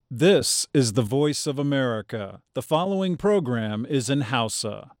This is the voice of America. The following program is in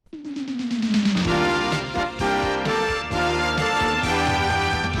Hausa.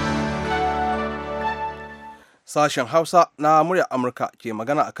 Sashen Hausa na muryar Amurka ke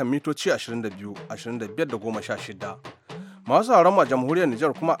magana akan mitoci 22, 25 da 16. Masu sauran a jamhuriyar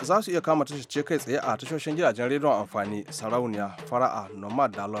Nijar kuma za su iya kama tashar kai tsaye a tashoshin gidajen rediyon amfani, sarauniya, fara'a,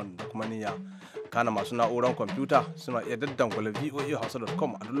 nomad, dalon da kuma niyya. Kana masu na'urar kwamfuta suna iya daddangwale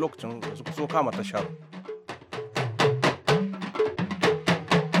voahausa.com a duk lokacin da suka so kama tashar.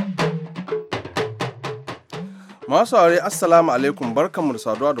 Masu aure assalamu alaikum, barkanmu da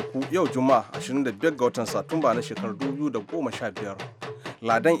saduwa da ku yau Juma'a 25 ga watan Satumba na shekarar 2015.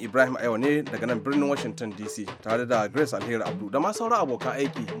 Ladan Ibrahim Ayo ne daga nan birnin Washington DC tare da Grace Alheri Abdu da ma sauran abokan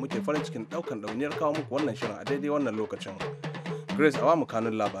aiki muke farin cikin daukan dauniyar kawo muku wannan shirin a daidai wannan lokacin. Grace, awa mu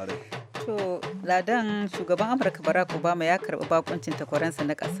kanun labarai. To, Ladan, shugaban Amurka Barack Obama ya karɓi bakuncin takwaransa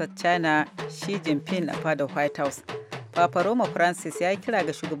na ƙasar China Xi Jinping a fadar White House. Papa Roma Francis ya yi kira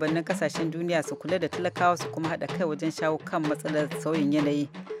ga shugabannin kasashen duniya su kula da talakawa su kuma haɗa kai wajen shawo kan matsalar sauyin yanayi.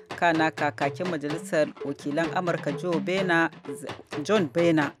 Kana kakakin majalisar wakilan Amurka John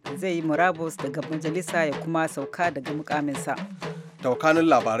Boehner zai yi murabus daga majalisa ya kuma sauka daga mukaminsa. Taukanin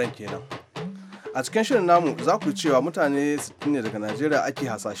labaran kenan. A cikin shirin namu za ku cewa mutane 60 ne daga Najeriya ake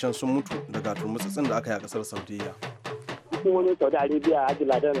hasashen sun mutu daga turmutsutsun da aka yi a kasar Saudiya. Hukumomin Saudi Arabia Haji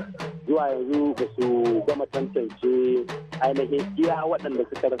Ladan zuwa yanzu ba su gama tantance ainihin iya waɗanda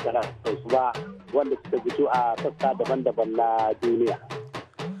suka rasa rayukansu ba wanda suka fito a sassa daban-daban na duniya.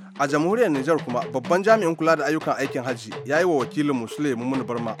 A jamhuriyar Nijar kuma babban jami'in kula da ayyukan aikin hajji ya yi wa wakilin Musule Mummuni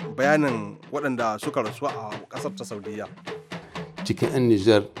Barma bayanin waɗanda suka rasu a ƙasar ta Saudiya. Cikin 'yan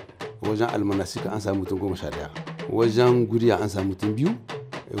Nijar wajen almanasika an samu mutum 11, wajen guriya an samu mutum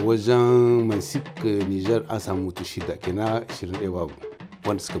 2, wajen mansik Nijar an samu mutum 6, kenan 21 babu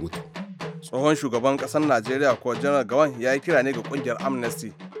wanda suka mutu. Tsohon shugaban ƙasar Najeriya ko Janar Gawan ya yi kira ne ga ƙungiyar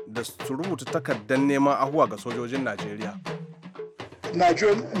Amnesty da su rubuta takardar neman ahuwa ga sojojin Najeriya.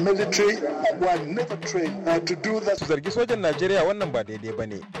 Nigerian military were never trained to do that. Zargi sojan Najeriya wannan ba daidai ba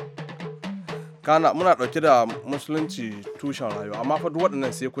ne. Kana muna ɗauke da musulunci tushen rayuwa, amma fa duk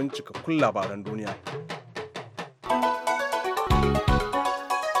waɗannan sai kun cikakkun labaran duniya.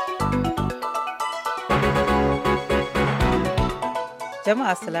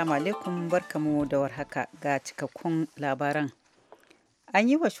 Jama'a assalamu alaikum, barkamu da warhaka ga cikakkun labaran. An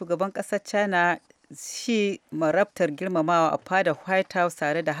yi wa shugaban ƙasar China shi marabtar girmamawa a fadar White House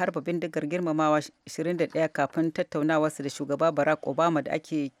tare da harba bindigar girmamawa 21 kafin tattaunawarsa da shugaba Barack Obama da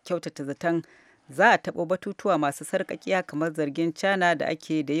ake kyautata zaton za a taɓa batutuwa masu sarƙaƙiya kamar zargin China da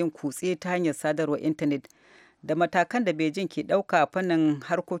ake da yin kutse ta hanyar sadarwar intanet da matakan da Beijing ke ɗauka a fannin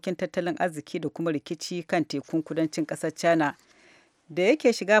harkokin tattalin arziki da kuma rikici kan tekun kudancin ƙasar China. Da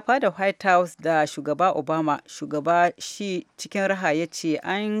yake shiga fadar White House da shugaba Obama, shugaba shi cikin raha ya ce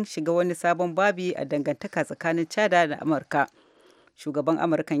an shiga wani sabon babi a dangantaka tsakanin China da Amurka. Shugaban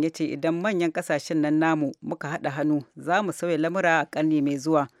Amurkan ya ce idan manyan kasashen nan namu muka haɗa hannu za mu sauya lamura a ƙarni mai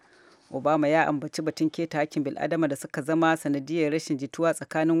zuwa. Obama ya ambaci batun keta hakkin bil'adama da suka zama sanadiyar rashin jituwa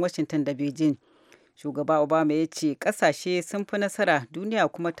tsakanin Washington da Beijing. Shugaba Obama ya ce ƙasashe sun fi nasara, duniya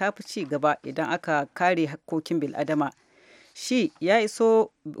kuma ta fi ci gaba idan aka kare hakkokin bil'adama. Shi ya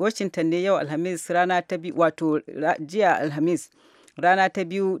iso Washington ne yau Alhamis rana ta biyu, wato jiya Alhamis rana ta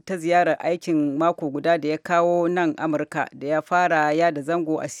biyu ta ziyarar aikin mako guda da ya kawo nan Amurka, da ya fara yada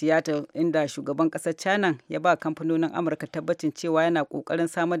zango a Seattle, inda shugaban ƙasar China ya ba kamfanonin Amurka tabbacin cewa yana ƙoƙarin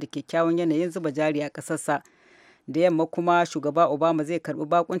samar da kyakkyawan yanayin zuba jari a ƙasarsa. Da yamma kuma shugaba Obama zai karɓi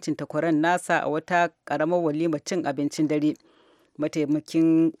bakuncin takwaran nasa a wata ƙaramar walimar cin abincin dare.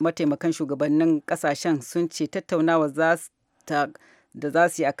 Mataimakan shugabannin ƙasashen sun ce tattaunawa da za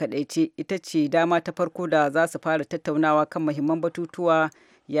su yi a kadaice ita ce dama ta farko da za su fara tattaunawa kan muhimman batutuwa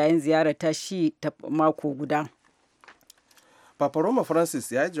yayin ziyarar ta shi ta mako guda. Papa Roma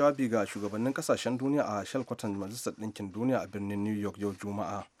Francis ya yi jawabi ga shugabannin kasashen duniya a shalkwatan Majalisar Ɗinkin Duniya a birnin New York yau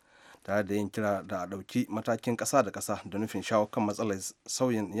Juma'a, tare da yin kira da a ɗauki matakin ƙasa da ƙasa da nufin shawo kan matsalar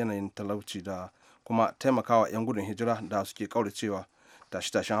sauyin yanayin talauci da kuma taimakawa 'yan gudun hijira da suke kauracewa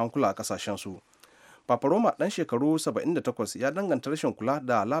tashe-tashen hankula a kasashen su. Papa Roma ɗan shekaru 78 ya danganta rashin kula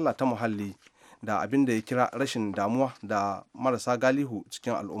da lalata muhalli da abin da ya kira rashin damuwa da marasa galihu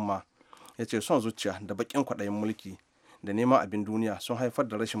cikin al'umma. Ya ce son zuciya da baƙin kwaɗayin mulki da neman abin duniya sun haifar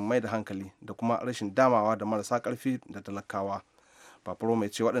da rashin mai da hankali da kuma rashin damawa da marasa ƙarfi da talakawa. Papa Roma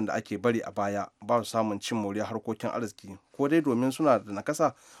ya ce waɗanda ake bari a baya ba su samun cin moriyar harkokin arziki, ko dai domin suna da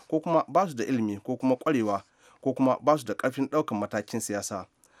nakasa, ko kuma ba su da ilimi, ko kuma ƙwarewa, ko kuma ba su da ƙarfin ɗaukan matakin siyasa.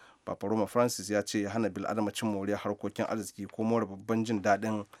 Papa Roma Francis ya ce hana bil'adama cin moriyar harkokin arziki ko more babban jin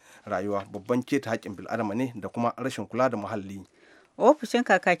daɗin rayuwa babban keta haƙƙin bil'adama ne da kuma rashin kula da muhalli. Ofishin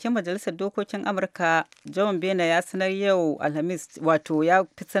kakakin Majalisar Dokokin Amurka John Boehner ya sanar yau Alhamis ya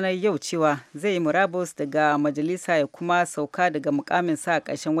fi sanar yau cewa zai yi murabus daga majalisa ya kuma sauka daga mukaminsa a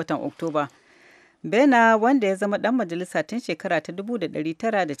ƙarshen watan Oktoba. Boehner wanda ya zama ɗan majalisa tun shekara ta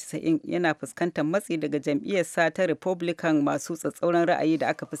 1990 yana fuskantar matsi daga jam'iyyarsa ta Republican masu tsatsauran ra'ayi da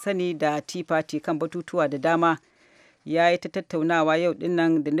aka fi sani da Tea Party kan batutuwa da dama. Ya yi ta tattaunawa yau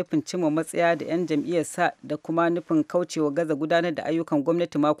dinnan da nufin cimma matsaya da 'yan jam'iyyarsa da kuma nufin kaucewa gaza gudanar da ayyukan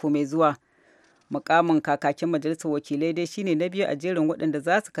gwamnati mako mai zuwa. Mukamin kakakin majalisar wakilai dai shine na biyu a jerin waɗanda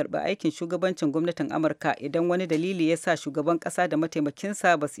za su karɓi aikin shugabancin gwamnatin Amurka idan wani dalili ya sa shugaban ƙasa da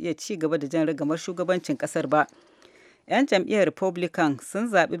mataimakinsa ba su iya ci gaba da jan rigamar shugabancin ƙasar ba. 'Yan jam'iyyar Republican sun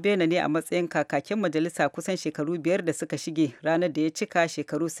zaɓi Boehner ne a matsayin kakakin majalisa kusan shekaru 5 da suka shige ranar da ya cika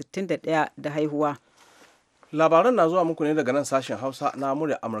shekaru 61 da haihuwa. Labaran na zuwa muku ne daga nan sashen Hausa na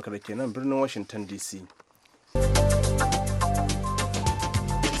murya Amurka da ke nan birnin Washington DC.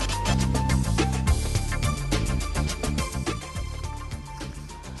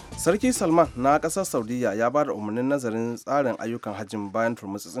 Sarki Salman na ƙasar Saudiya ya ba da umarnin nazarin tsarin ayyukan hajjin bayan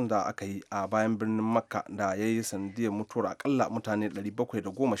turmutsutsun da aka yi a bayan birnin Makka da ya yi sanadiyar mutuwar akalla mutane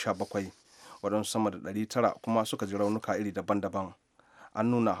 717 waɗansu sama da 900 kuma suka ji raunuka iri daban-daban. An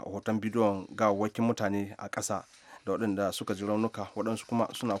nuna hoton bidiyon gawawwakin mutane a ƙasa da waɗanda suka ji raunuka waɗansu kuma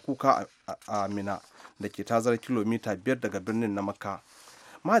suna kuka a Mina da ke tazar kilomita 5 daga birnin na Makka.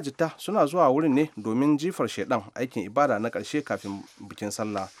 Mahajjata suna zuwa wurin ne domin jifar shaidan aikin ibada na ƙarshe kafin bikin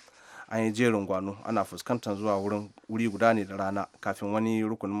sallah. An yi jerin gwano ana fuskantar zuwa wuri guda ne da rana kafin wani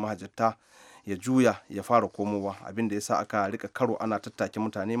rukunin mahajjata ya juya ya fara komowa abinda ya sa aka rika karo ana tattake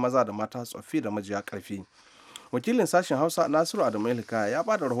mutane maza da mata tsoffi da majiya ƙarfi. Wakilin sashen Hausa Nasiru Adamu Elhikaya ya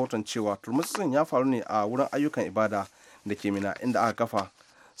ba da rahoton cewa turmutsin ya faru ne a wurin ayyukan ibada da ke Mina inda aka kafa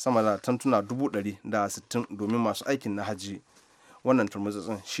sama da tantuna 160 domin masu aikin na hajji. Wannan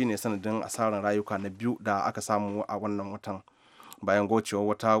turmutsin shine sanadin asarar rayuka na biyu da aka samu a wannan watan bayan gocewar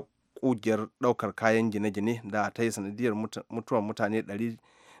wata kugiyar daukar kayan gine-gine da ta yi sanadiyar mutuwar mutane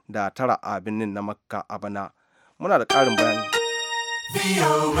 109 a birnin na Makka a bana. Muna da ƙarin bayani.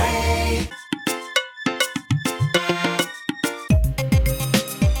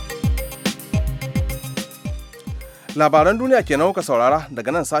 Labaran duniya kenan kuka saurara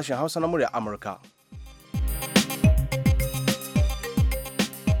daga nan sashen Hausa na murya Amurka.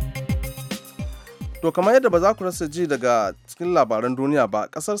 To kamar yadda ba za ku rasa ji daga cikin labaran duniya ba,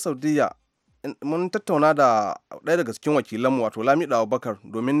 kasar Saudiya mun tattauna da ɗaya daga cikin wakilanmu wato Lamido Abubakar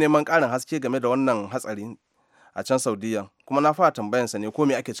domin neman ƙarin haske game da wannan hatsari a can Saudiya, kuma na fara tambayansa ne ko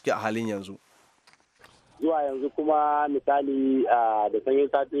me ake ciki a halin yanzu. Zuwa yanzu kuma misali da sanyin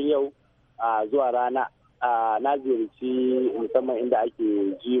satin yau zuwa rana na ziyarci musamman inda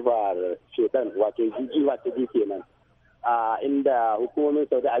ake jifar shetan wato jifa ta biyu kenan inda hukumomin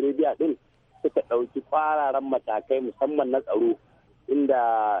Saudi Arabia din suka ɗauki kwararan matakai musamman na tsaro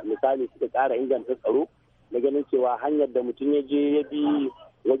inda misali suka ƙara inganta tsaro na ganin cewa hanyar da mutum ya je ya bi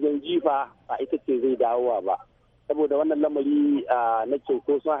wajen jifa ba ita ce zai dawowa ba saboda wannan lamari na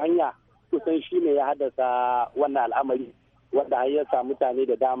cunkoson hanya kusan shi ne ya haddasa wannan al'amari wanda har ya sa mutane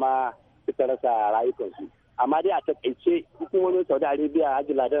da dama suka rasa rayukansu amma dai a takaice hukumomin Saudi Arabia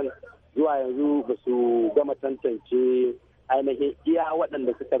Hajji Ladan zuwa yanzu ba su gama tantance ainihin iya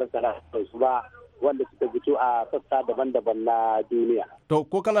waɗanda suka rasa rayukansu ba wanda suka fito a sassa daban-daban na duniya. To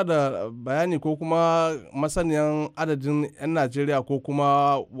ko kana da bayani ko kuma masaniyan adadin 'yan Najeriya ko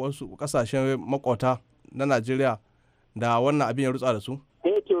kuma wasu kasashen makwata na Najeriya da wannan abin ya rutsa da su?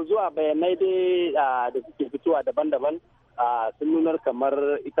 To zuwa bayanai dai da suke fitowa daban-daban sun nunar kamar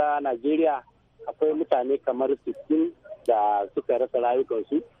ita Najeriya akwai mutane kamar 60 da suka rasa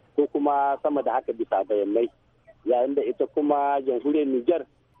rayukansu ko kuma sama da haka bisa bayanai yayin da ita kuma jamhuriyar Nijar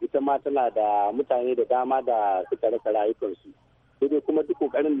ita ma tana da mutane da dama da suka rasa rayukansu sai dai kuma duk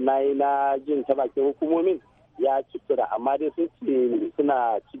kokarin da na yi na jin ta bakin hukumomin ya ci tura amma dai sun ce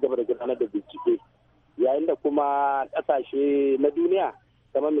suna ci gaba da gudanar da bincike yayin da kuma kasashe na duniya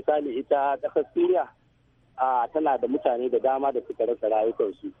kamar misali ita kasar Syria tana da mutane da dama da suka rasa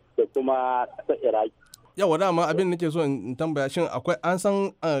rayukansu da kuma kasar Iraki. Yawa dama abin nake so in tambaya shin akwai an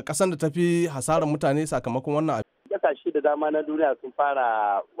san kasan da tafi hasarar mutane sakamakon wannan abin? Kasashe da dama na duniya sun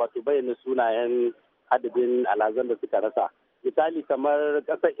fara wato bayyana sunayen adadin alhazan da suka rasa. Misali kamar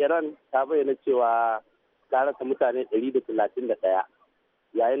kasar Iran ta bayyana cewa ta rasa mutane 131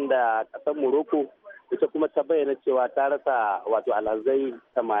 yayin da kasar Morocco ita kuma ta bayyana cewa ta rasa wato alhazai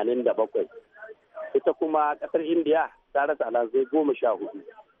 87. Ita kuma kasar India ta rasa alhazai 14.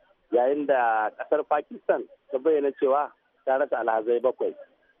 yayin da ƙasar Pakistan ta bayyana cewa ta rasa alhazai 7.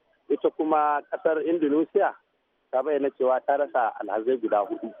 Ita kuma ƙasar Indonesia ta bayyana cewa ta rasa alhazai guda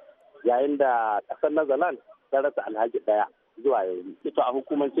 4, yayin da ƙasar Netherlands ta rasa alhaji 1 zuwa yanzu. Ita a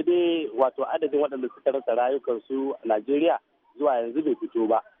hukumance dai wato adadin waɗanda suka rasa rayukansu a Najeriya zuwa yanzu bai fito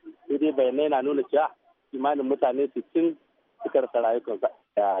ba. Sai dai bayanai na nuna cewa kimanin mutane 60 suka rasa rayukansu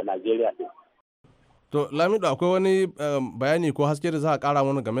a Najeriya ɗin. To Lamido, akwai wani bayani ko haske da za a ƙara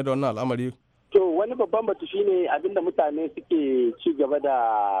mana game da wannan al'amari? To wani babban batu shine abinda mutane suke ci gaba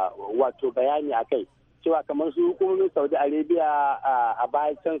da wato bayani a kai, cewa kamar su hukumomin Saudi Arabia a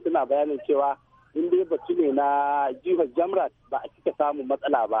baya can suna bayanin cewa in dai batu ne na jihar Jamrat ba a cika samun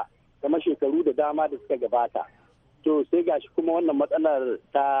matsala ba kamar shekaru da dama da suka gabata. To sai gashi kuma wannan matsalar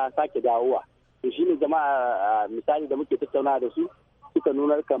ta sake dawowa. To shine jama'a misali da muke tattauna da su suka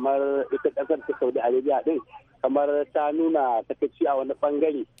nuna kamar ita kasar ta Saudi Arabia din kamar ta nuna takaici a wani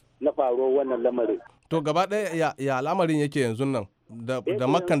bangare na faruwar wannan lamarin. To gaba ɗaya ya al'amarin yake yanzu nan da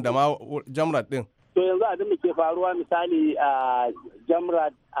Makkan da ma Jamrat din? To yanzu abin da ke faruwa misali a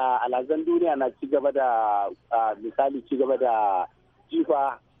Jamrat a alhazan duniya na ci gaba da misali ci gaba da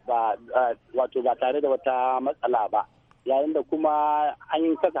jifa wato ba tare da wata matsala ba, yayin da kuma an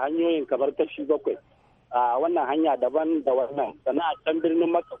yi kasa hanyoyin kamar kashi 7. Wannan hanya daban da wannan, sannan a can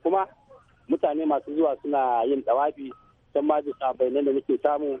birnin Makka kuma mutane masu zuwa suna yin tawafi, can ma bisa bayanan da nake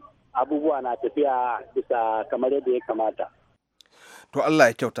samu abubuwa na tafiya bisa kamar yadda ya kamata. To Allah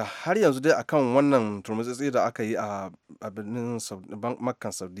ya kyauta. Har yanzu dai akan wannan turmutsitsi da aka yi a birnin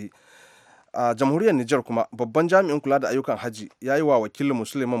Makkan Saudi, a jamhuriyar Nijar kuma babban jami'in kula da ayyukan haji ya yi wa wakilin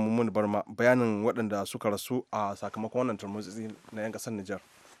Musulman Mummun Barma bayanin waɗanda suka rasu a sakamakon wannan turmutsitsi na 'yan ƙasar Nijar.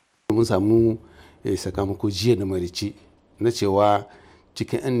 Mun samu sakamako jiya da marici na cewa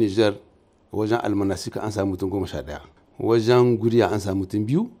cikin 'yan Nijar wajen almanasika an samu mutum 11, wajen guriya an samu mutum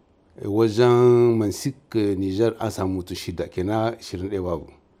 2, wajen mansik Nijar an samu mutum 6, kenan 21 babu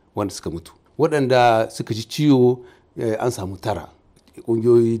wanda suka mutu. Waɗanda suka ji ciwo an samu 9,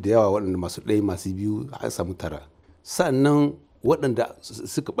 ƙungiyoyi da yawa waɗanda masu 1 masu 2 an samu 9. Sannan waɗanda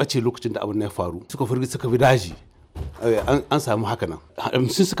suka ɓace lokacin da abin ya faru suka firgi suka bi daji an samu haka nan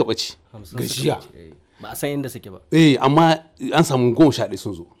 50 suka ɓace gajiya ba a san inda suke ba. Amma an samu 11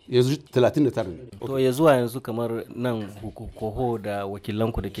 sun zo, yanzu 39 ne. To ya zuwa yanzu kamar nan koho da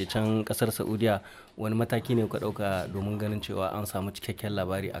wakilanku da ke can kasar Saudiya, wani mataki ne ku ɗauka domin ganin cewa an samu cikakken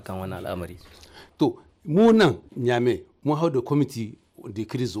labari akan wani al'amari? To mu nan Nyame mun hau da kwamiti da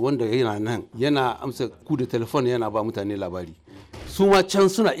Chris wanda yana nan yana amsa ku da telefon yana ba mutane labari. Su ma can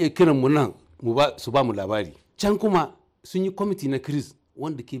suna iya kiran mu nan su ba mu labari. Can kuma sun yi kwamiti na Chris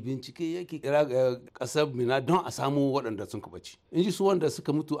wanda ke bincike yake kira kasar Mina don a samu waɗanda sun kabaci. In ji su wanda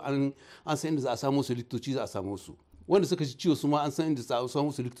suka mutu an san inda za a samu su, likitoci za a samu su. Wanda suka ji ciwo su ma an san inda za a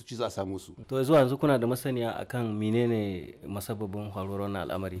samu su, likitoci za a samu su. To zuwa yanzu kuna da masaniya akan menene masababin faruwar wannan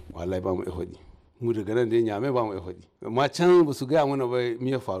al'amari? Wallahi ba mu ihodi. Mu daga nan da ya Nyame ba mu ihodi. Amma can ba su gaya mana ba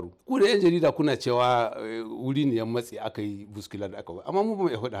me ya faru. Ku da 'yan jarida kuna cewa wuri ne ya matse aka yi buskila da aka ba, amma mu ba mu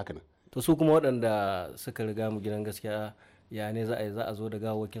ihodi haka nan. To su kuma waɗanda suka riga mu gidan gaskiya ya ne za a zo da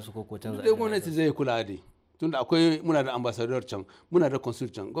gawakin su ko can za a yi? Gwamnati zai kula da tunda akwai muna da ambassador can, muna da consul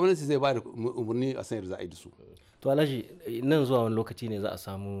can, gwamnati zai ba da umarni a san yadda za a yi da su. To Alhaji, nan zuwa wani lokaci ne za a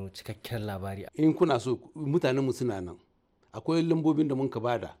samu cikakken labari? In kuna so, mutanen mu suna nan, akwai lambobin da mun ka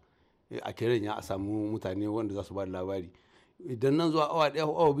bada a kiran ya a samu mutane wanda za su ba da labari. Idan nan zuwa awa 1,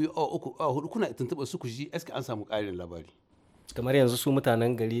 awa 2, awa 3, awa 4 kuna tuntuɓa su ku ji eske an samu ƙarin labari. Kamar yanzu su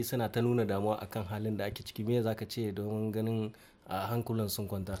mutanen gari suna ta nuna damuwa akan halin da ake ciki, me za ka ce don ganin a hankulan sun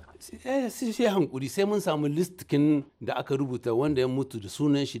kwanta? Sai hankuri, sai mun samu listikin da aka rubuta wanda ya mutu da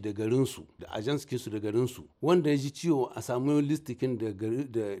sunan shi da garinsu da ajanskin su da garinsu, wanda ya ji ciwo a samu listikin da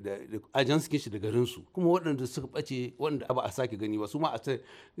ajanskin shi da garinsu, kuma waɗanda suka ɓace wanda ba a sake gani ba su ma a ta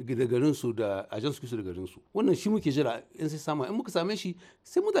da garinsu da ajanskin su da garinsu. Wannan shi muke jira, in sai samu, in muka same shi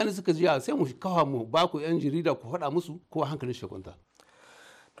sai mutane suka ji sai mu kawo mu ba ku 'yan jarida ku faɗa musu ko hankalin shi kwanta.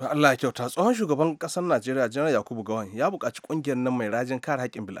 To Allah ya kyauta. Tsohon shugaban ƙasar Najeriya Janar Yakubu Gawan ya buƙaci ƙungiyar nan mai rajin kare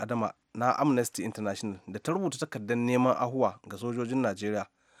haƙƙin bil'adama na Amnesty International da ta rubuta takardar neman ahuwa ga sojojin Najeriya,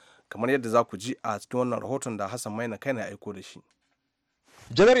 kamar yadda za ku ji a cikin wannan rahoton da Hassan Maina kai na aiko da shi.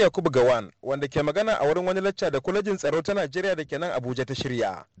 Janar Yakubu Gawan, wanda ke magana a wurin wani lacca da kwalejin tsaro ta Najeriya da ke nan Abuja ta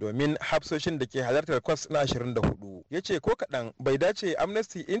shirya domin hafsoshin da ke halartar kwas na 24, ya ce ko kaɗan bai dace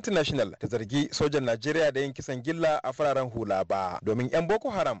Amnesty International ta zargi sojan Najeriya da yin kisan gilla a fararen hula ba, domin 'yan Boko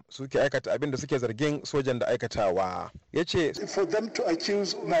Haram suke aikata abin da suke zargin sojan da aikatawa. Ya ce, For them to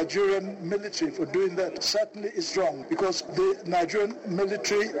accuse Nigerian military for doing that certainly is wrong, because the Nigerian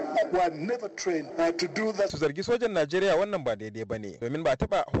military were never trained to do that. Su zargi sojan Najeriya wannan ba daidai ba ne, domin ba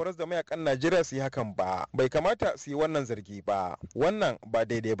taɓa horas da mayakan Najeriya su yi hakan ba, bai kamata su yi wannan zargi ba. Wannan ba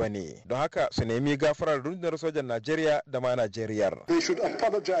daidai ba ne, don haka su nemi gafarar rundunar sojan Najeriya da ma Najeriyar. They should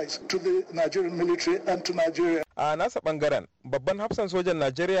apologize to the Nigerian military and to Nigeria. A nasa bangaren, babban hafsan sojan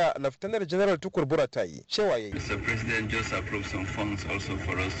Najeriya, Laftanar General Tukur Buratai, cewa yayi. Mr. President just approved some funds also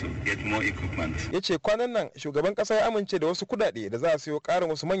for us to get more equipment. Yace kwanan nan shugaban kasa ya amince da wasu kudade da za a siyo karin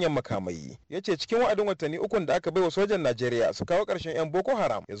wasu manyan makamai. Yace cikin wa'adin watanni 3 da aka baiwa sojan Najeriya su kawo karshen yan Boko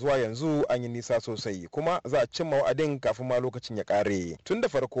Haram, ya zuwa yanzu an yi nisa sosai kuma za a cimma wa'adin kafin ma lokacin ya kare. Tun da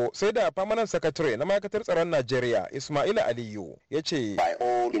farko sai da permanent secretary na ma'aikatar tsaron Najeriya, Ismaila Aliyu, yace by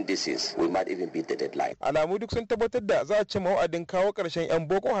all indices we might even beat the deadline. Alamu duk sun tabbatar da za a cimma wa'adin kawo karshen yan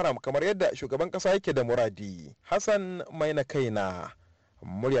Boko Haram kamar yadda shugaban kasa yake da muradi. Hassan Maina Kaina,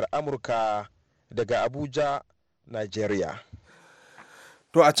 muryar Amurka daga Abuja, Najeriya.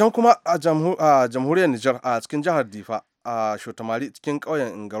 To a can kuma a jamhuriyar Nijar a cikin jihar Difa a Shotamari cikin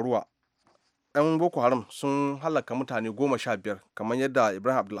ƙauyen Ingaruwa, 'yan Boko Haram sun halaka mutane 15 kamar yadda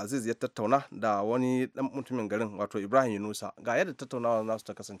Ibrahim Abdulaziz ya tattauna da wani ɗan mutumin garin wato Ibrahim Yunusa. Ga yadda tattaunawa nasu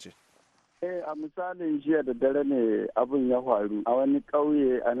ta kasance. A misalin jiya da dare ne abin ya faru a wani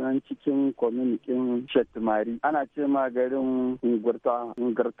ƙauye a nan cikin kwaminikin Shettimari. Ana ce ma garin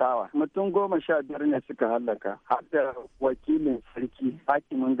Ngurtawa. Mutum 15 ne suka hallaka. Har da wakilin sarki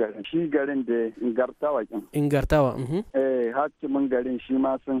hakimin garin. Shi garin da Ingartawa kin. Ingartawa. Hakimin garin shi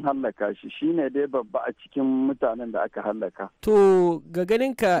ma sun hallaka shi. Shi ne dai babba a cikin mutanen da aka hallaka. To ga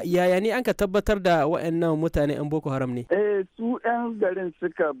ganinka yaya ne an ka tabbatar da waɗannan mutane 'yan Boko Haram ne? Su 'yan garin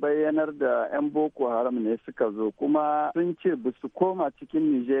suka bayyanar da 'yan Boko Haram ne suka zo kuma sun ce ba su koma cikin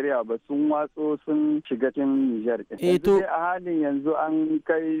Nijeriya ba, sun watso sun shiga cikin Nijar. Yanzu dai a halin yanzu an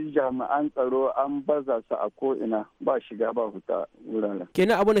kai jami'an tsaro an baza su a ko'ina ba shiga ba huta wuraren.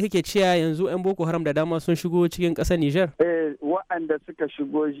 Kenan abin da kake cewa yanzu 'yan Boko Haram da dama sun shigo cikin ƙasar Nijar? Waɗanda suka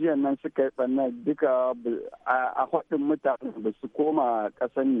shigo jiya nan suka yi ɓanna duka a haɗin mutane ba su koma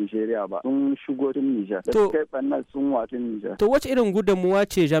ƙasar Nijeriya ba, sun shigo cikin Nijar. Da suka yi ɓanna sun watsi Nijar. To wace irin gudunmuwa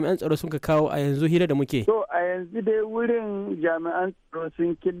ce jami'an tsaro sun ka kawo a yanzu hira da muke? To a yanzu dai wurin jami'an tsaro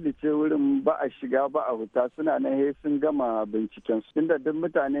sun killace wurin ba a shiga ba a huta, suna nan sun gama binciken su. Tunda duk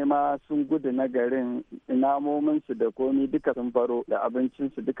mutane ma sun gudu na garin, namomin su da komi duka sun faro da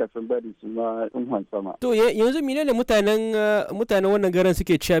abincin su duka sun bari su ma sun hansama. To yanzu menene mutanen wannan garin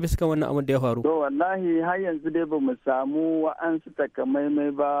suke ciya bisa kan wannan abin da ya faru? To wallahi har yanzu dai ba mu samu wa'ansu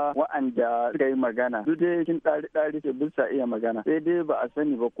takamaimai ba wa'anda suka yi magana. Su dai kin ɗari ke bisa iya magana. Sai dai ba a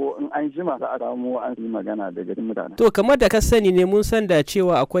sani ba ko in an jima za a samu an yi magana daga mutane. To kamar da ka sani ne mun san da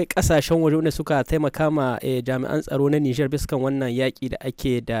cewa akwai kasashen waje wanda suka taimaka ma jami'an tsaro na Nijar biskan wannan yaki da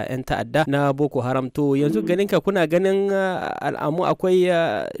ake da 'yan ta'adda na Boko Haram. To yanzu ganin ka kuna ganin al'amu akwai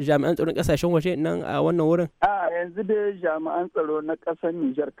jami'an tsaron kasashen waje nan a wannan wurin? A yanzu dai jami'an tsaro na kasar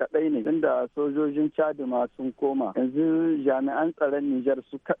Nijar kadai ne, tunda sojojin Chad ma sun koma. Yanzu jami'an tsaron Nijar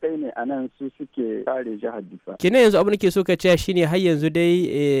su kadai ne a nan su suke kare jihar Difa. Kenan yanzu abin da ke so ka ce shine har yanzu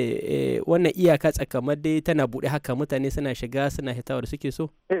dai wannan iyaka tsakamar dai tana buɗe haka mutane suna shiga suna hitawa da suke so?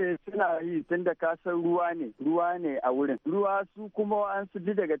 Suna yi tun da kasar ruwa ne a wurin. Ruwa su kuma an su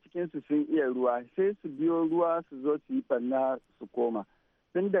ji daga cikinsu sun iya ruwa sai su biyo ruwa su zo su yi ɓanna su koma.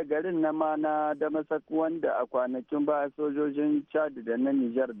 Tun da garin na ma na Damasak wanda a kwanakin baya sojojin Chad da na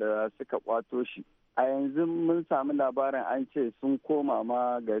Nijar da suka kwato shi. A yanzu mun samu labarin an ce sun koma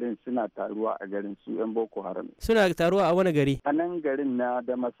ma garin suna taruwa a garin su 'yan Boko Haram. Suna taruwa a wani gari? A nan garin na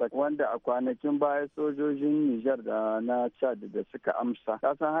Damasak wanda a kwanakin baya sojojin Nijar da na Chad da suka amsa.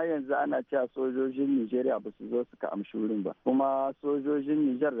 Kasan har yanzu ana cewa sojojin Nijeriya ba su zo suka amshi wurin ba. Kuma sojojin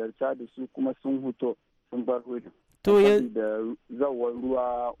Nijar da Chad su kuma sun huto sun bar wurin. To da zawar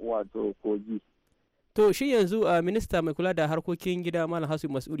ruwa wato kogi. To shi yanzu a minista mai kula da harkokin gida Malam Hasu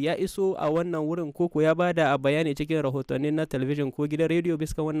Mas'ud ya iso a wannan wurin koko ya bada bayani cikin rahotanni na talabijin ko gidan rediyo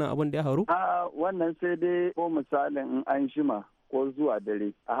bisa wannan abin da ya faru? Wannan sai dai ko misalin in an shima ko zuwa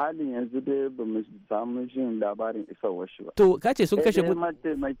dare. A halin yanzu dai ba mu samu jin labarin isarwar shi ba. To kace sun kashe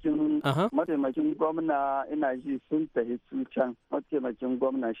mataimakin gwamna ina ji sun tafi su can. Mataimakin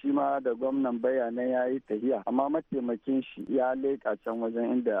gwamna shi ma da gwamnan bayanai ya yi tahiya amma mataimakin shi ya leƙa can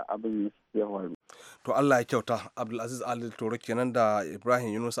wajen inda abin ya faru. To Allah ya kyauta. Abdulaziz Ali Toro kenan da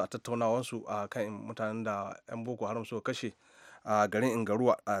Ibrahim Yunus a tattaunawansu a kan mutanen da 'yan Boko Haram suka kashe a garin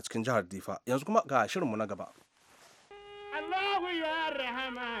Ingaruwa a cikin jihar Difa. Yanzu kuma ga shirinmu na gaba. Allahu ya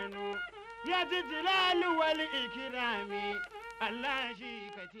rahamanu ya ji jilali wal ikirami Allah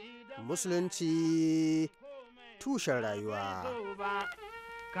shi ka Musulunci tushen rayuwa.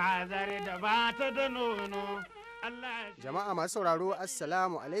 Kazar da bata da nono. Jama'a masu sauraro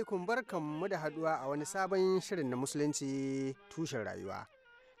Assalamu alaikum barkanmu da haduwa a wani sabon shirin na Musulunci tushen rayuwa.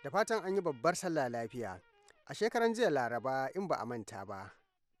 Da fatan an yi babbar sallah lafiya. A shekaran jiya Laraba in ba a manta ba,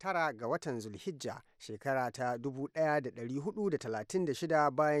 9 ga watan Zulhijja shekara ta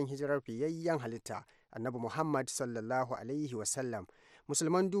 1436 bayan hijirar fiyayyen halitta Annabi Muhammad sallallahu alaihi wasallam.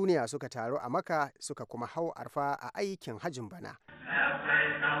 Musulman duniya suka taru a Makka suka kuma hau arfa a aikin hajjin bana.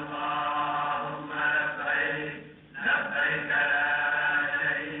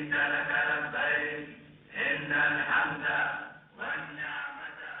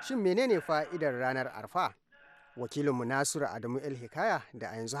 Shin menene fa'idar ranar arfa? Wakilinmu Nasiru Adamu El Hikaya da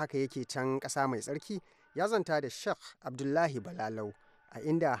a yanzu haka yake can ƙasa mai tsarki ya zanta da Sheikh Abdullahi Balalau a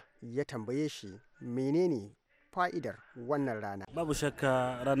inda ya tambaye shi menene fa'idar wannan rana. Babu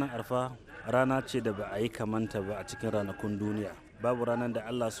shakka ranar arfa rana ce da ba a yi kamanta ba a cikin ranakun duniya. Babu ranar da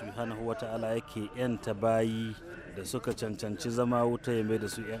Allah subhanahu wa ta'ala yake yanta bayi da suka cancanci zama wuta ya mai da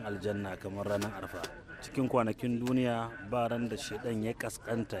su 'yan aljanna kamar ranar arfa. Cikin kwanakin duniya ba ran da shedan ya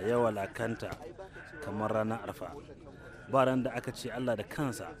kaskanta ya walakanta kamar ranar arfa. Ba ran da aka ce Allah da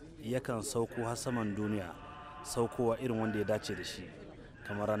kansa yakan sauko har saman duniya saukowa irin wanda ya dace da shi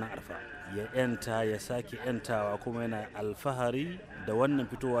kamar ranar arfa. Ya yanta ya sake yantawa kuma yana alfahari da wannan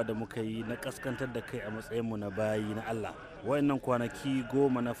fitowa da muka yi na kaskantar da kai a matsayinmu na bayi na Allah. Wayannan kwanaki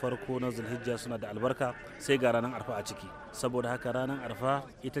 10 na farko na Zulhijja suna da albarka sai ga ranar arfa a ciki. Saboda haka ranar arfa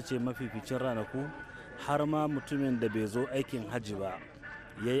ita ce mafificin ranaku. Har ma mutumin da bai zo aikin hajji ba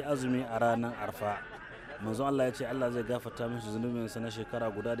ya yi azumi a ranar arfa, manzon Allah ya ce Allah zai gafarta mishi zunubinsa na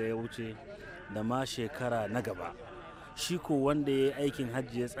shekara guda da ya wuce da ma shekara na gaba. Shi ko wanda ya yi aikin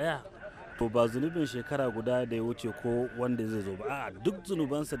hajji ya tsaya to ba zunubin shekara guda da ya wuce ko wanda zai zo ba, a'a duk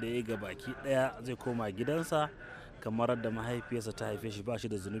zunubansa da ya yi gabaki daya zai koma gidansa kamar da mahaifiyarsa ta haife shi, ba shi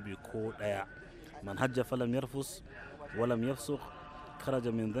da zunubi ko daya. Man hajja falam yarfus walam yafsuk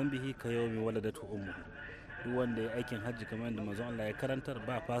kharaja min dhanbihi ka yawmi waladatu ummuhu. Duk wanda ya aikin hajji kamar yadda manzon Allah ya karantar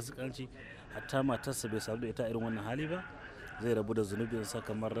ba fasikanci, hatta matarsa bai sadu da ita irin wannan hali ba, zai rabu da zunubinsa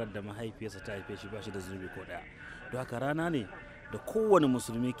kamar da mahaifiyarsa ta haife shi, ba shi da zunubi ko daya. Don haka rana ne da kowane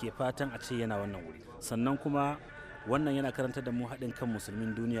musulmi ke fatan a ce yana wannan wuri. Sannan kuma wannan yana karantar da mu haɗin kan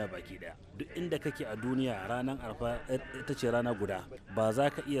musulmin duniya baki daya. Duk inda kake a duniya ranar arfa ita ce rana guda, ba za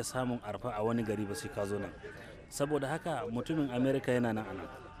ka iya samun arfa a wani gari ba sai ka zo nan. Saboda haka mutumin Amerika yana nan anan,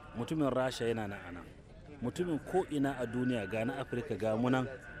 mutumin Rasha yana nan anan, mutumin ko'ina a duniya ga na Afirka ga munan,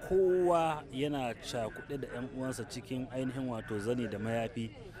 kowa yana cakuɗe da 'yan uwansa cikin ainihin wato zani da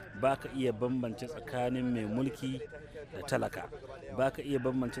mayafi. Ba ka iya bambance tsakanin mai mulki da talaka, ba ka iya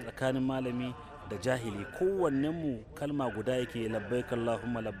bambance tsakanin malami da jahili. Kowannenmu kalma guda yake labbaik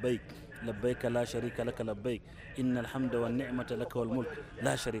Allahumma labbaik, labbaik la sharika laka labbaik, innal hamda wan ni'mata laka wal mulk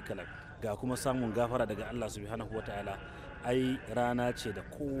la sharika lak. Ga kuma samun gafara daga Allah subhanahu wa ta'ala. Ai rana ce da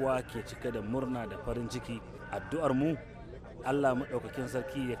kowa ke cike da murna da farin ciki. Addu'ar mu Allah maɗaukakin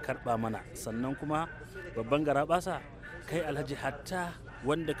sarki ya karɓa mana. Sannan kuma babban garaɓasa kai alhaji, hatta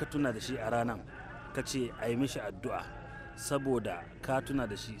wanda ka tuna da shi a ranar ka ce a yi mishi addu'a saboda ka tuna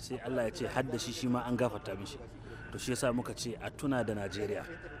da shi, sai Allah ya ce hadda shi ma an gafarta mishi. To shi yasa muka ce a tuna da Najeriya.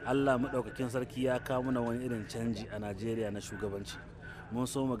 Allah maɗaukakin sarki ya kawo mana wani irin canji a Najeriya na shugabanci. Mun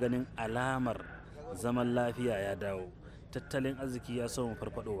so mu ganin alamar zaman lafiya ya dawo, tattalin arziki ya so mu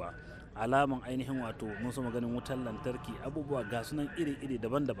farfadowa, alaman ainihin wato mun so mu ganin wutar lantarki, abubuwa ga sunan iri-iri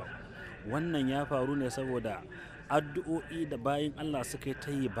daban-daban. Wannan ya faru ne saboda addu'o'i da bayin Allah suka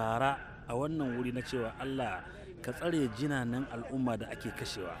ta yi bara a wannan wuri na cewa Allah ka tsare jinanan al'umma da ake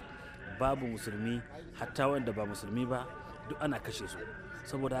kashewa. Babu musulmi, hatta wanda ba musulmi ba duk ana kashe su.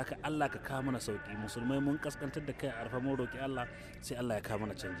 Saboda haka Allah ka kawo mana sauki. Musulmai mun kaskantar da kai a arfa, mun roki Allah, sai Allah ya kawo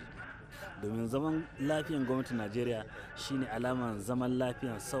mana canji. Domin zaman lafiyan gwamnatin Najeriya shine alaman zaman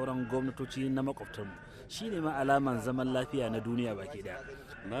lafiyan sauran gwamnatoci na makwabtanmu, shine ma alaman zaman lafiya na duniya baki daya.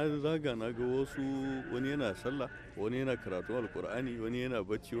 Na zaga na ga wasu, wani yana sallah, wani yana karatu alkur'ani, wani yana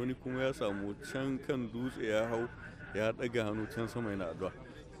bacci, wani kuma ya samu can kan dutse ya hau ya daga hannu can sama yana addu'a.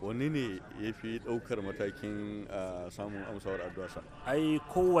 Wani ne ya fi ɗaukar matakin samun amsawar addu'a? Ai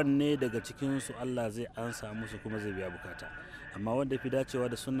kowanne daga cikinsu Allah zai ansa musu kuma zai biya bukata. Amma wanda fi dacewa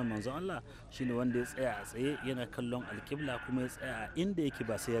da sunnan manzon Allah shine wanda ya tsaya a tsaye yana kallon alkibla, kuma ya tsaya a inda yake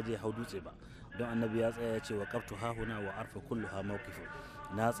ba sai ya je hau dutse ba. Don annabi ya tsaya ya ce wa qaftu hahuna wa arfa kulluha mawqifu.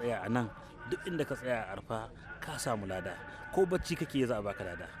 Na tsaya a nan, duk inda ka tsaya a arfa ka samu lada, ko bacci kake za a baka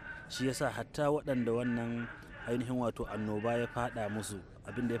lada. Shi yasa hatta waɗanda wannan ainihin wato annoba ya fada musu,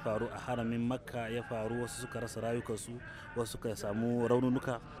 abin da ya faru a haramin Makka ya faru, wasu suka rasa rayukansu, wasu suka samu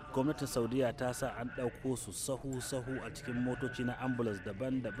raununuka. Gwamnatin Saudiya ta sa an ɗauko su sahu-sahu a cikin motoci na ambulance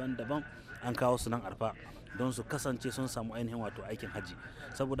daban-daban an kawo su nan arfa don su kasance sun samu ainihin wato aikin haji.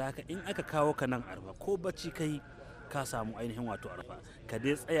 Saboda haka in aka kawo ka nan arfa, ko bacci kai ka samu ainihin wato arfa. Ka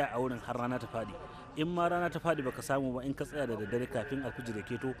dai tsaya a wurin har rana ta faɗi. In ma rana ta faɗi baka samu ba, in ka tsaya da daddare kafin alfijir da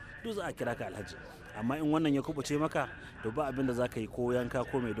keto duk za a kira ka alhaji. Amma in wannan ya kubuce maka to ba abin da za ka yi ko yanka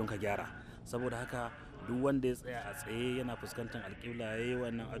ko mai don ka gyara. Saboda haka duk wanda ya tsaya a tsaye yana fuskantar alƙibla ya yi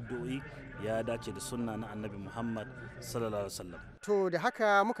wannan addu'o'i ya dace da sunna na annabi Muhammad sallallahu alaihi wasallam. To da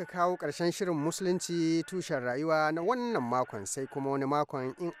haka muka kawo ƙarshen shirin musulunci tushen rayuwa na wannan makon, sai kuma wani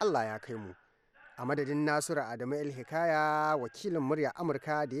makon in Allah ya kai mu. A madadin Nasiru Adamu El Hikaya, wakilin murya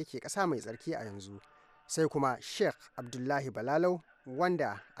Amurka da yake ƙasa mai tsarki a yanzu, sai kuma Sheikh Abdullahi Balalau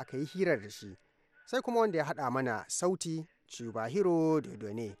wanda aka yi hirar da shi, sai kuma wanda ya haɗa mana sauti Chubahiro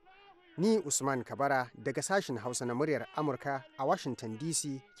Dodone. Ni Usman Kabara daga sashen Hausa na muryar Amurka a Washington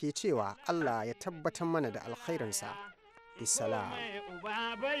DC ke cewa Allah ya tabbatar mana da alkhairinsa. Bisalam.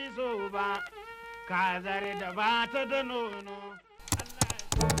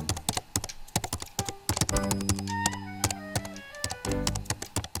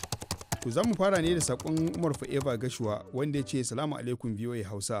 To za mu fara ne da saƙon Umar Forever Gashuwa wanda ya ce salamu alaikum VOA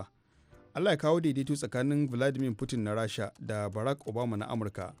Hausa. Allah ya kawo daidaito tsakanin Vladimir Putin na Rasha da Barack Obama na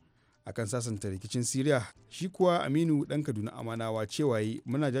Amurka akan sasanta rikicin Siriya. Shi kuwa Aminu ɗan Kaduna Amanawa cewa yi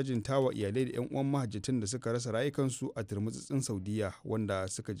muna jajintawa iyalai da 'yan uwan mahajjatan da suka rasa rayukansu a turmutsitsin Saudiya wanda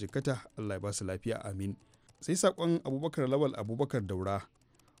suka jikkata, Allah ya ba su lafiya, amin. Sai saƙon Abubakar Lawal Abubakar Daura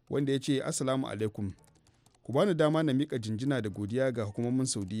wanda ya ce assalamu alaikum. Ku bani dama na miƙa jinjina da godiya ga hukumomin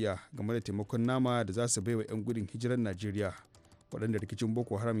Saudiya game da taimakon nama da za su baiwa 'yan gudun hijirar Najeriya waɗanda rikicin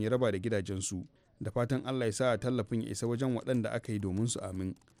Boko Haram ya raba da gidajensu, da fatan Allah ya sa tallafin ya isa wajen waɗanda aka yi domin su,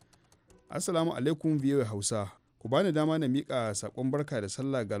 amin. Assalamu alaikum VOA Hausa. Ku bani dama na miƙa saƙon barka da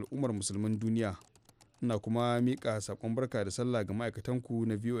sallah ga al'ummar musulman duniya. Ina kuma miƙa saƙon barka da sallah ga ma'aikatanku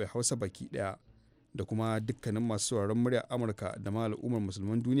na VOA Hausa baki ɗaya da kuma dukkanin masu sauraron muryar Amurka da ma al'ummar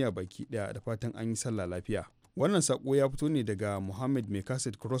musulman duniya baki ɗaya, da fatan an yi sallah lafiya. Wannan saƙo ya fito ne daga Muhammad Mai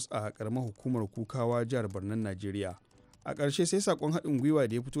Kaset Cross a ƙaramar hukumar Kukawa, jihar Barnan, Najeriya. A ƙarshe sai saƙon haɗin gwiwa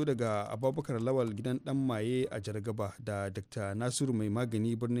da ya fito daga Abubakar Lawal gidan ɗan maye a Jargaba da Dr. Nasiru Mai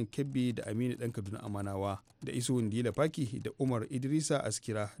Magani birnin Kebbi da Aminu ɗan Kaduna Amanawa da Isu Ndila Faki da Umar Idrisa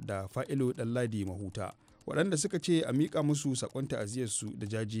Askira da Fa'ilu Ɗanladi Mahuta, waɗanda suka ce a miƙa musu saƙon ta'aziyarsu da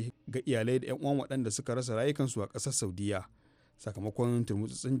jaji ga iyalai da 'yan uwan waɗanda suka rasa rayukansu a ƙasar Saudiya sakamakon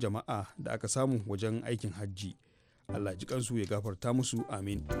turmutsutsun jama'a da aka samu wajen aikin hajji. Allah ji kansu ya gafarta musu,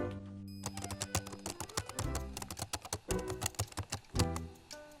 amin.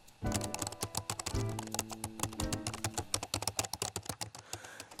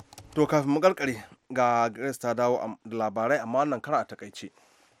 To kafin mu karkare ga Grace ta dawo da labarai, amma wannan kara a takaice.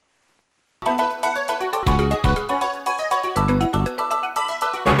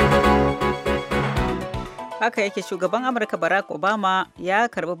 Haka yake, shugaban Amurka Barack Obama ya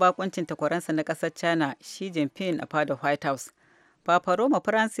karbi bakuncin takwaransa na kasar China Xi Jinping a fadar White House. Papa Roma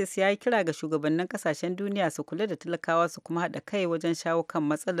Francis ya yi kira ga shugabannin kasashen duniya su kula da talakawa su kuma haɗa kai wajen shawo kan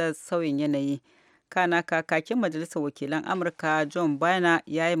matsalar sauyin yanayi. Kana kakakin majalisar wakilan Amurka John Boehner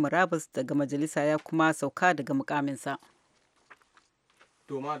ya yi murabus daga majalisa ya kuma sauka daga mukaminsa.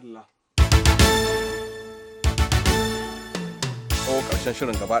 Karshen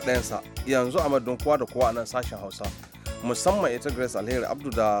shirin gaba ɗayansa yanzu a madadin kowa da kowa a nan sashen Hausa, musamman ita Grace Alheri Abdu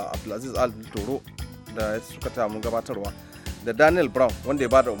da Abdulaziz Al Toro da suka taya mun gabatarwa, da Daniel Brown wanda ya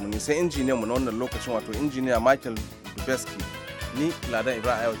bada umarni, sai injiniyan mu na wannan lokacin wato injiniya Michael Dubeski. Ni Ladan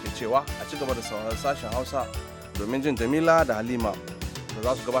Ibrahim Ayo ke cewa a ci gaba da sauraron sashen Hausa domin jin Jamila da Halima da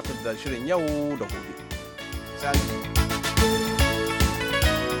za su gabatar da shirin yau da gobe. Sai